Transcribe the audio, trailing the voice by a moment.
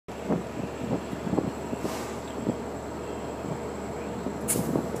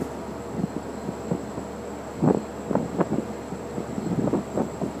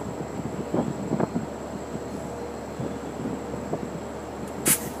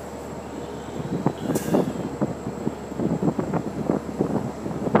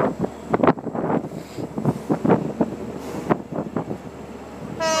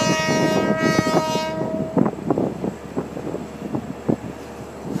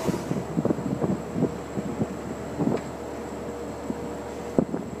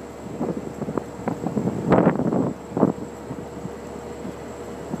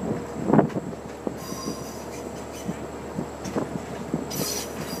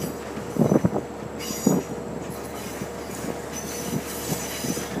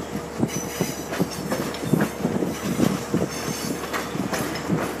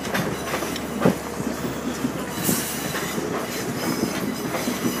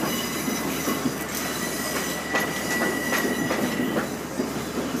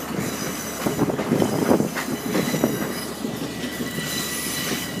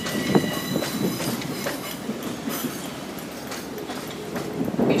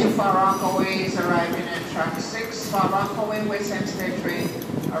Far Rockaway is arriving at track 6. Far Rockaway West Hempstead train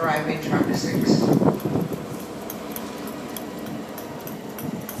arriving track 6.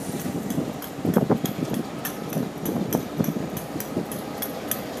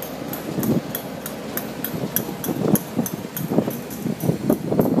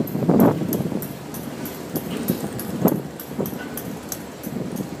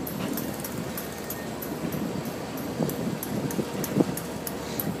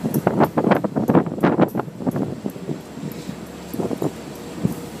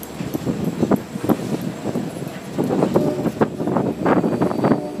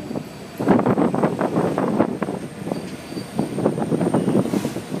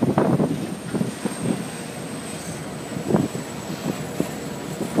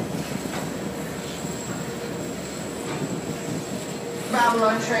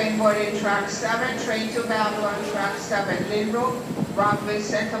 Babylon train boarding track 7, train to Babylon track 7, Lynbrook, Rockville,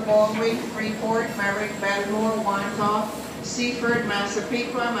 Center Baldwin, Freeport, Merrick, Belmore, Wantagh, Seaford,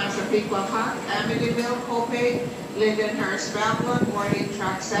 Massapequa, Massapequa Hot, Amityville, Copiague, Lindenhurst, Babylon, boarding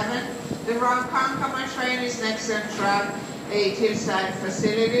track 7. The Ronkonkoma train is next on track 8, Hillside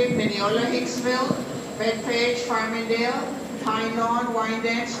Facility, Mineola, Hicksville, Bethpage, Farmingdale, Tyne-Lawn,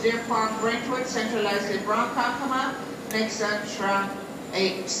 Wyandanch, Deer Park, Brentwood, Centralized in Ronkonkoma, next on track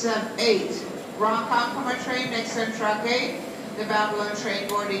 8. Ronkonkoma train next on track 8. The Babylon train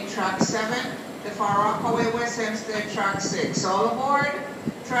boarding track 7. The Far Rockaway West Hempstead track 6. All aboard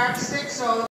track 6. All